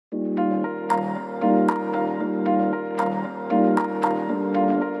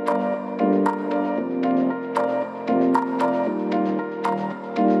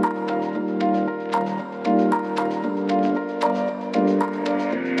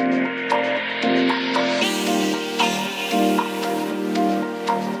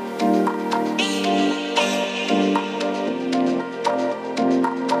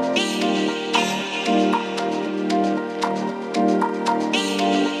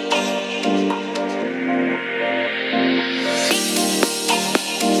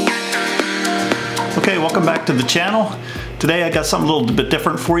welcome back to the channel. Today I got something a little bit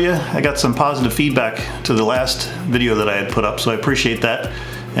different for you. I got some positive feedback to the last video that I had put up, so I appreciate that.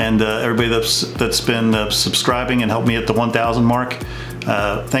 And everybody that's been subscribing and helped me at the 1,000 mark,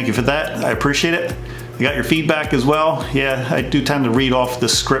 thank you for that. I appreciate it. I got your feedback as well. Yeah, I do tend to read off the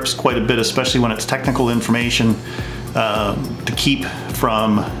scripts quite a bit, especially when it's technical information, to keep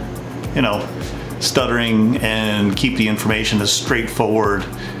from, you know, stuttering and keep the information as straightforward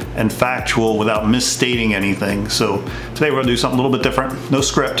and factual without misstating anything. So today we're gonna do something a little bit different, no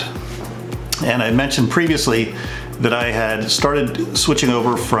script. And I mentioned previously that I had started switching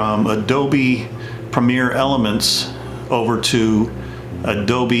over from Adobe Premiere Elements over to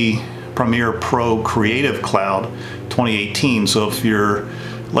Adobe Premiere Pro Creative Cloud 2018. So if you're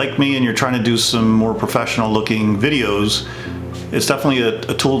like me and you're trying to do some more professional looking videos, it's definitely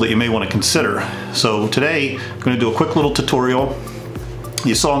a tool that you may want to consider. So today I'm going to do a quick little tutorial.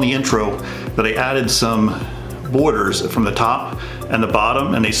 You saw in the intro that I added some borders from the top and the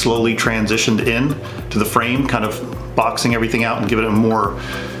bottom, and they slowly transitioned in to the frame, kind of boxing everything out and giving it a more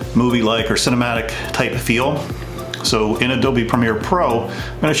movie-like or cinematic type feel. So in Adobe Premiere Pro,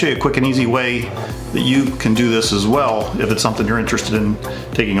 I'm going to show you a quick and easy way that you can do this as well if it's something you're interested in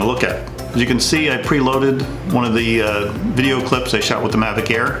taking a look at. As you can see, I preloaded one of the video clips I shot with the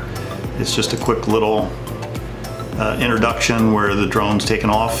Mavic Air. It's just a quick little introduction where the drone's taken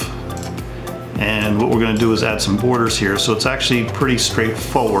off. And what we're going to do is add some borders here. So it's actually pretty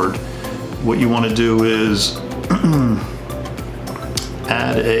straightforward. What you want to do is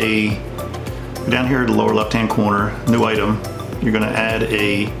add down here in the lower left hand corner, new item, you're going to add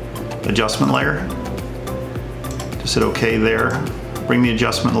a adjustment layer. Just hit OK there. Bring the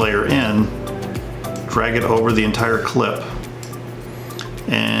adjustment layer in, drag it over the entire clip,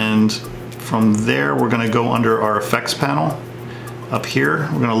 and from there we're going to go under our effects panel. Up here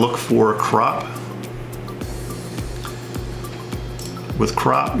we're going to look for crop. With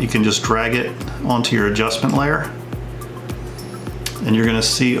crop you can just drag it onto your adjustment layer, and you're going to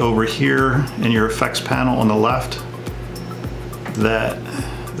see over here in your effects panel on the left that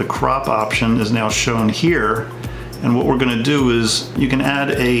the crop option is now shown here. And what we're going to do is you can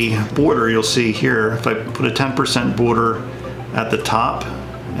add a border. You'll see here if I put a 10% border at the top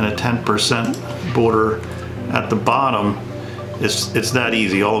and a 10% border at the bottom, it's that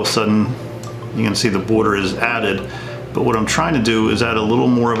easy. All of a sudden you can see the border is added. But what I'm trying to do is add a little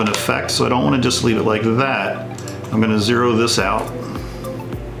more of an effect, so I don't want to just leave it like that. I'm going to zero this out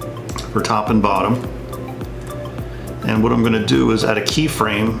for top and bottom. And what I'm going to do is add a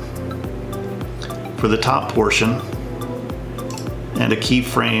keyframe for the top portion and a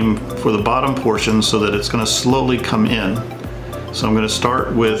keyframe for the bottom portion so that it's going to slowly come in. So I'm going to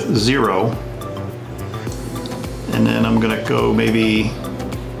start with 0, and then I'm going to go maybe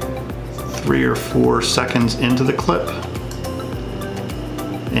 3 or 4 seconds into the clip,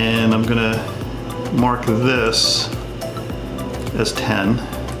 and I'm going to mark this as 10,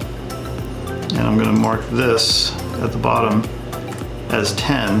 and I'm going to mark this at the bottom as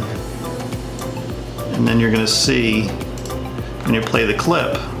 10. And then you're going to see when you play the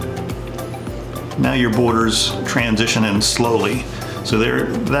clip, now your borders transition in slowly. So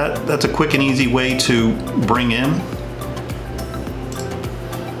that's a quick and easy way to bring in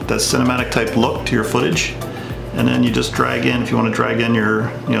that cinematic type look to your footage. And then you just drag in, if you want to drag in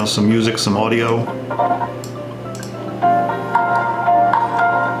your, some music, some audio.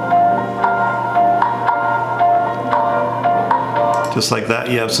 Just like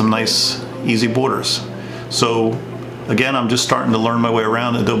that, you have some nice easy borders. So again, I'm just starting to learn my way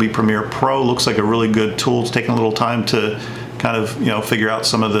around. Adobe Premiere Pro looks like a really good tool. It's taking a little time to kind of figure out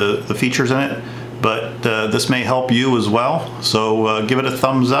some of the features in it, but this may help you as well. So give it a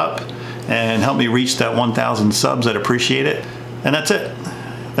thumbs up and help me reach that 1,000 subs. I'd appreciate it. And that's it.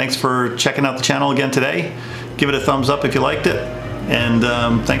 Thanks for checking out the channel again today. Give it a thumbs up if you liked it, and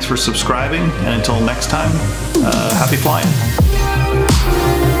thanks for subscribing. And until next time, happy flying.